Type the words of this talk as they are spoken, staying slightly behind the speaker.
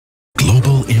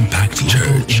Impact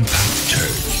Church. Impact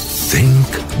Church. Think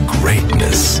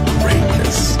greatness.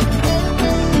 Greatness.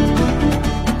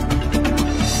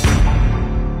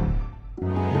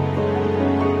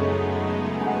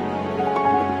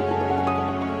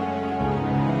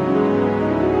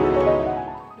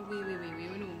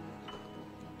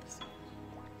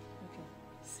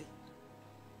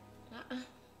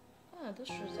 Those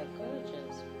shoes are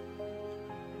gorgeous.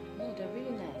 No, they're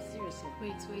really nice, seriously.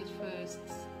 Wait first.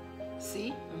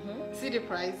 See? Mm-hmm. See the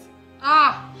price?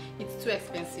 Ah! It's too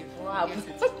expensive. Wow.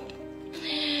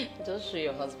 Just show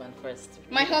your husband first.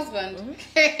 My husband?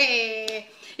 Mm-hmm.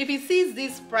 If he sees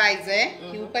this price,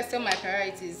 he will question my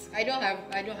priorities. I don't have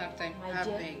time. My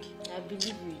dear, I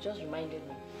believe you just reminded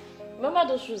me. Remember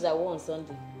those shoes I wore on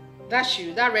Sunday? That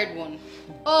shoe, that red one.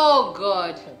 Oh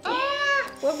God.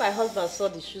 When my husband saw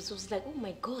the shoes, he was like, "Oh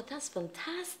my God, that's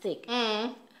fantastic."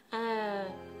 And I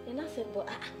said, "But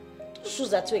those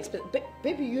shoes are too expensive,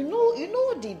 baby. You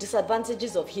know the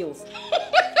disadvantages of heels."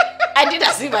 I did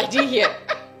as if I didn't hear.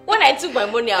 When I took my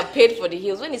money and paid for the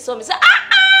heels, when he saw me, he said,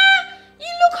 you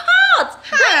look hot.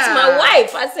 That's my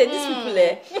wife. I said, these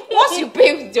people, once you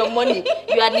pay with your money,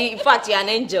 you are in fact, you're an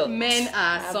angel. Men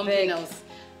are something else.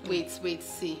 Wait,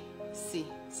 see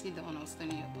the one I was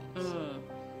telling you about.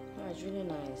 Oh, it's really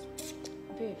nice.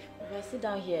 Babe, if I sit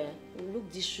down here, we'll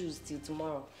look these shoes till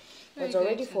tomorrow. But it's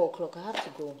already 4 o'clock, I have to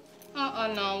go.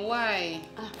 No, why?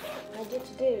 I did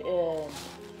today,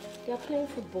 they are playing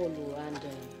football, and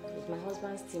it's my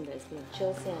husband's team that's playing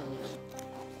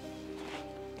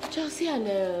Chelsea and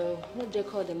what they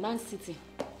call the Man City.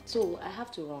 So I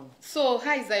have to run. So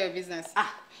how is that your business?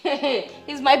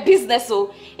 It's my business.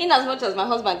 So in as much as my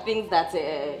husband thinks that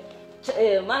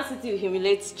Man City will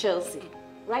humiliate Chelsea,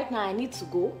 right now I need to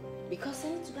go because I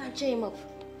need to go and cheer him up.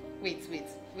 Wait,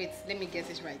 let me get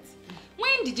it right.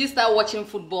 When did you start watching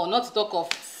football? Not to talk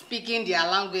of speaking their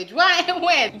language. Why?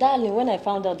 When? Darling, when I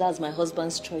found out that's my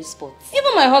husband's choice sport.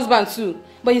 Even my husband too.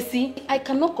 But you see, I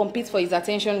cannot compete for his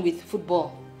attention with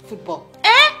football.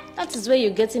 That is where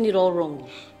you're getting it all wrong.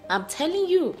 I'm telling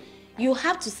you, you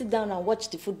have to sit down and watch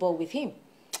the football with him.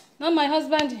 Not my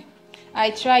husband. I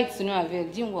tried to no avail.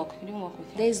 It didn't work with him.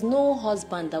 There is no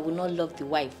husband that will not love the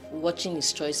wife watching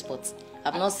his choice sports.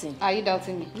 I've not seen. Are you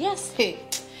doubting me? Yes. Hey,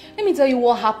 let me tell you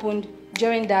what happened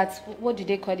during that, what do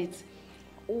they call it?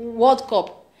 World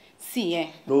Cup. See,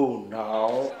 No,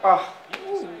 now.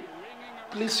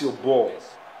 Place your ball.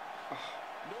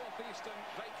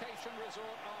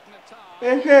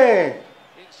 It's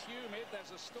humid,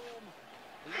 there's a storm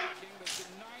lurking, there's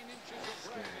been 9 inches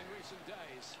of rain in recent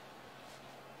days.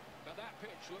 But that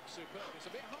pitch looks superb. It's a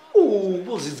bit hard. Oh,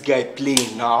 what's this guy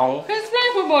playing now? He's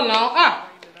playing football now.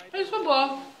 It's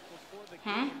football.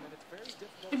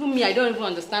 Even me, I don't even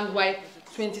understand why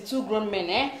 22 grown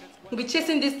men, will be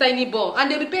chasing this tiny ball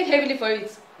and they'll be paid heavily for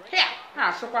it.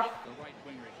 Here, super.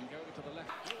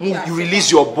 Move, you release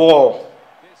your ball.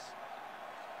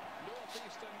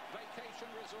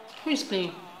 Who is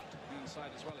playing?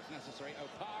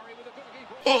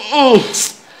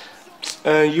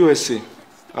 USA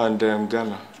and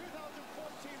Ghana.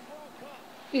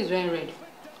 He's wearing red.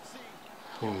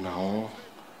 Oh no.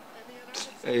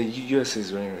 USA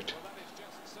is wearing red.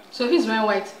 So he's wearing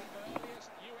white.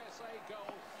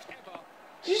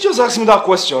 Did you just ask me that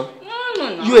question?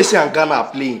 No. USA and Ghana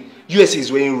are playing. USA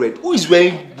is wearing red. Who is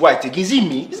wearing white again? Is it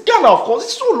me? It's Ghana, of course.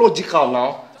 It's so logical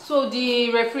now. So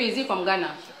the referee, is he from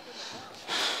Ghana?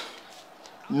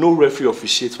 No referee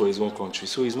officiates for his own country,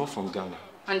 so he's not from Ghana.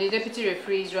 And the deputy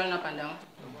referee is running up and down?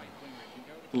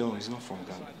 No, he's not from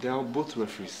Ghana. They are both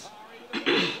referees.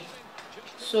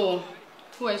 So,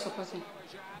 who are you supporting?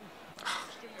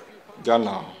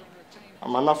 Ghana.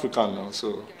 I'm an African now,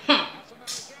 so...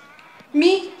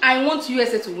 Me, I want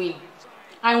USA to win.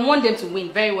 I want them to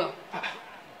win very well.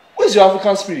 Where's your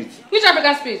African spirit? Which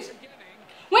African spirit?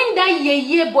 When that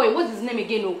yeye boy, what's his name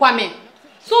again? Kwame,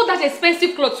 sold that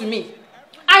expensive cloth to me.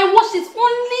 I washed it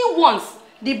only once.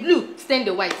 The blue stained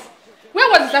the white. Where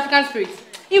was his African spirit?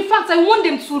 In fact, I want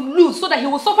them to lose so that he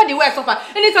will suffer the way I suffer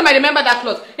anytime I remember that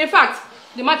cloth. In fact,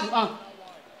 the match is on.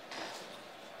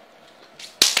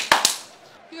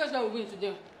 Here's what we're going to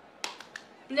do.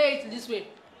 Play it this way.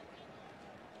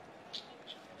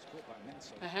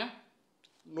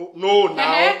 No, now.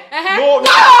 No.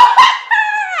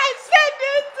 I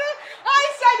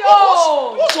said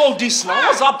oh. What's all this now?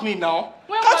 What's happening now?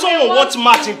 Can't someone watch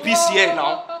match in peace here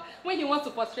now? When he wants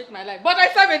to frustrate my life. But I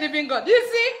serve a living God. You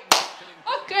see?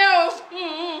 Okay.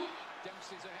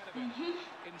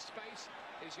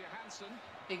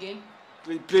 Again?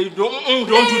 Play. Don't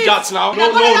do that now.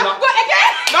 No. Go again?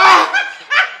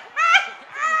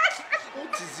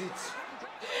 What is it?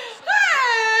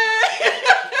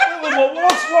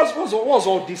 What's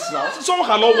all this now? Someone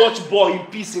cannot watch ball in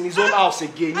peace in his own house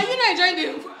again. Are you not enjoying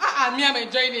it? Me, I'm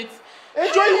enjoying it.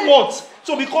 Enjoying what?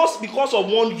 So because of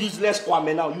one useless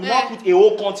Kwame now, you now put a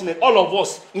whole continent, all of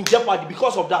us, in jeopardy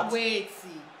because of that. Wait, see.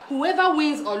 Whoever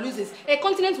wins or loses, a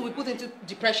continent will be put into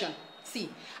depression. See,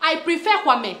 I prefer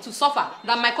Kwame to suffer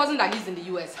than my cousin that lives in the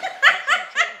US.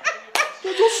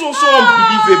 You're just so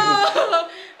unbelievable.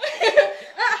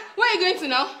 Where are you going to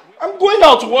now? I'm going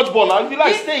out to watch ball now. If you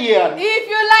like, stay here. If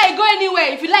you like, go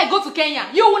anywhere. If you like, go to Kenya.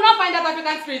 You will not find that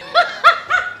African street.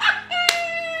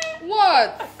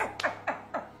 What?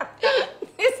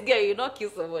 This girl, you not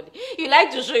kill somebody. You like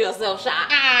to show yourself, Sha.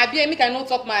 BMI cannot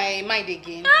talk my mind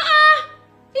again.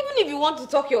 Even if you want to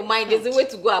talk your mind, there's a way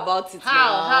to go about it.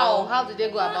 How do they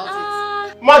go about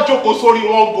it? Ma joko sorry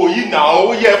won't go in now.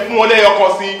 Oh yeah, fun ole your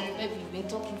cousin. Baby, you've been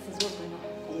talking since what's going on?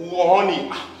 Oh,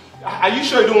 honey, are you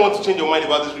sure you don't want to change your mind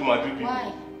about this Real Madrid people?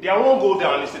 Why? They won't go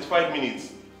down in 35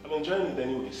 minutes. I'm enjoying it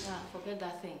anyways. Forget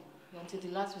that thing. Until the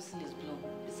last whistle is blown.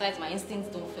 Besides, my instincts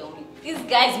don't fail me. These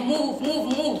guys move.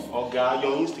 Okay,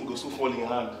 your instinct goes so fall in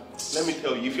hand. Let me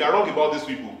tell you, if you are wrong about these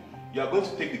people, you are going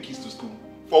to take the keys to school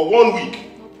for 1 week.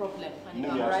 No problem. And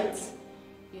if I'm right,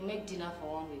 you make dinner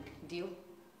for 1 week. Deal?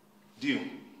 Deal.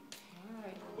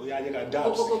 Alright. Oh yeah, you got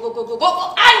dance.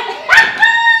 Go.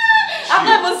 I've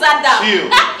not even sat down.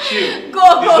 Chill. Go.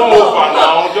 It's not over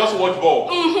now. Just watch ball.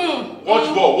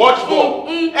 Watch ball.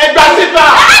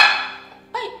 Egbasita!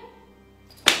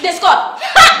 They scored.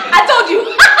 I told you.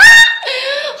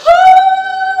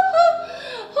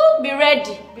 Be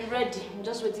ready. I'm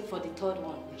just waiting for the third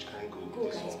one. Which kind of Go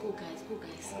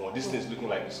guys. Oh, this thing is looking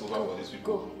like it's over for these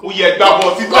people. Go. Oh yeah,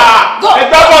 Egbasita!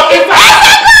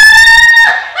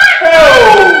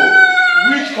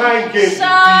 Which kind of game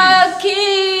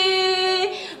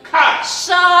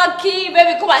Shaki,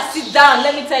 baby, come and sit down.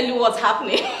 Let me tell you what's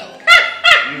happening.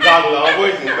 You can't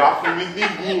avoid it.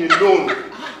 Leave me alone.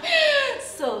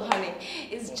 So, honey,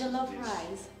 it's jollof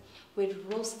rice with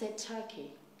roasted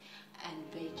turkey and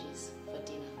veggies for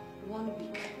dinner. 1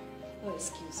 week. No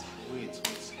excuse. Wait.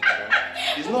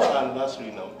 It's not an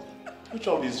anniversary now. Which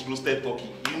one is roasted turkey?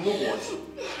 You know what?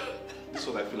 This is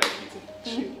what I feel like eating.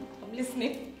 Chill. I'm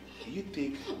listening. You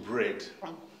take bread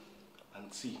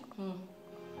and tea.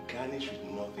 Garnish with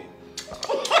nothing.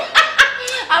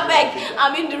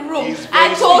 I'm in the room.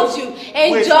 I told you.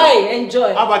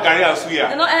 Enjoy. How about Gary and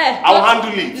Suya? No, I'll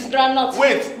handle it. This granite.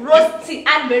 Wait. Roasty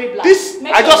and very black.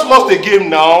 I just lost the game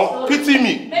now. Pity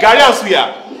me. Gary and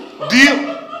Suya.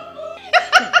 Deal.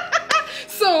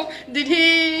 So, did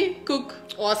he cook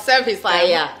or serve his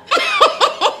fire?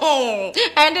 I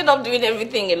ended up doing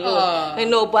everything alone. I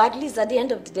know, but at least at the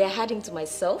end of the day, I had him to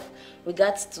myself. We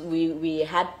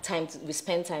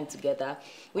spent time together,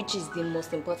 which is the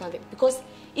most important thing. Because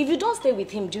if you don't stay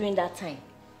with him during that time,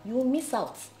 you will miss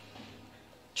out.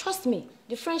 Trust me,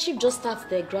 the friendship just starts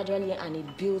there gradually and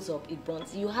it builds up, it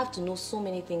bonds. You have to know so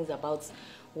many things about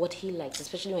what he likes,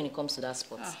 especially when it comes to that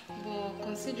sport. But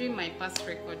considering my past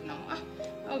record now,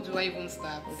 how do I even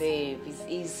start? Babe, it's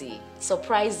easy.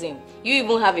 Surprise him. You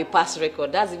even have a past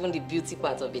record. That's even the beauty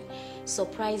part of it.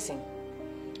 Surprise him.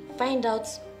 Find out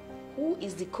who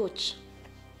is the coach.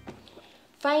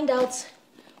 Find out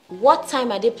what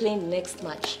time are they playing the next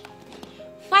match.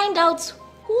 Find out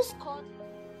who scored.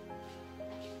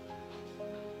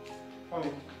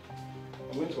 Honey,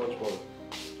 I'm going to watch ball.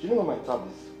 Do you know where my tab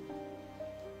is?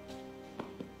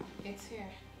 It's here.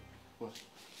 What?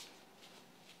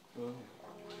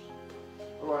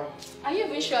 Alright. Are you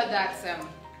even sure that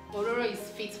Ororo is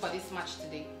fit for this match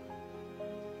today?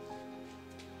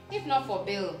 If not for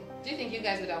Bill, do you think you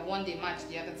guys would have won the match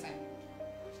the other time?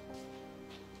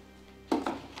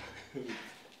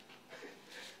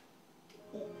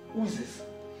 Who is this?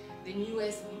 The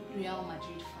newest Real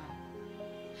Madrid fan.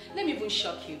 Let me even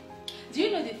shock you. Do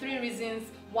you know the 3 reasons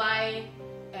why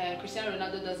Cristiano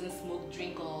Ronaldo doesn't smoke,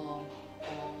 drink, or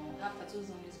have tattoos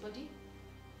on his body?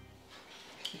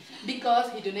 Because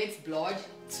he donates blood.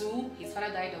 2, his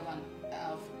father died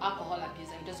of alcohol abuse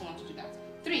and he doesn't want to do that.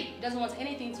 3, he doesn't want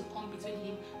anything to come between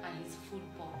him and his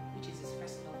football, which is his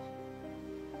first love.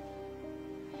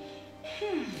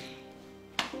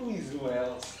 Who is who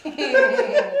else?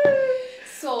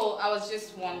 So I was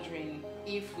just wondering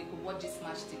if we could watch this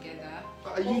match together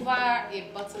over a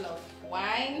bottle of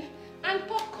wine and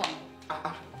popcorn.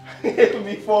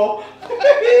 Before?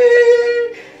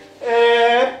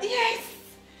 Yes.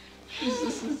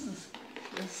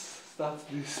 Let's start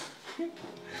this.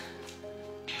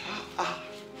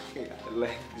 I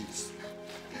like this.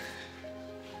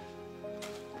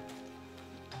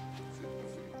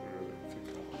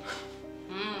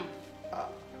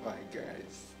 My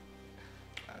guys.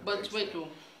 But wait, though.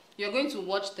 You're going to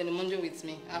watch Telemundo with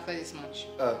me after this match.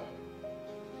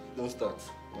 Don't start.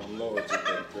 I'm not watching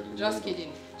Telemundo. Just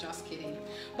kidding. Just kidding.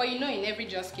 But you know, in every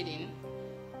just kidding,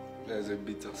 there's a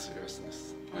bit of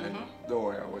seriousness. Don't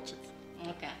worry, I'll watch it.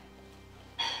 okay.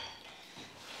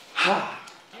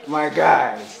 My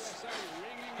guys.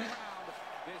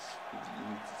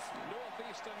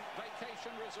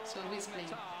 So who is playing?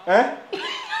 Eh?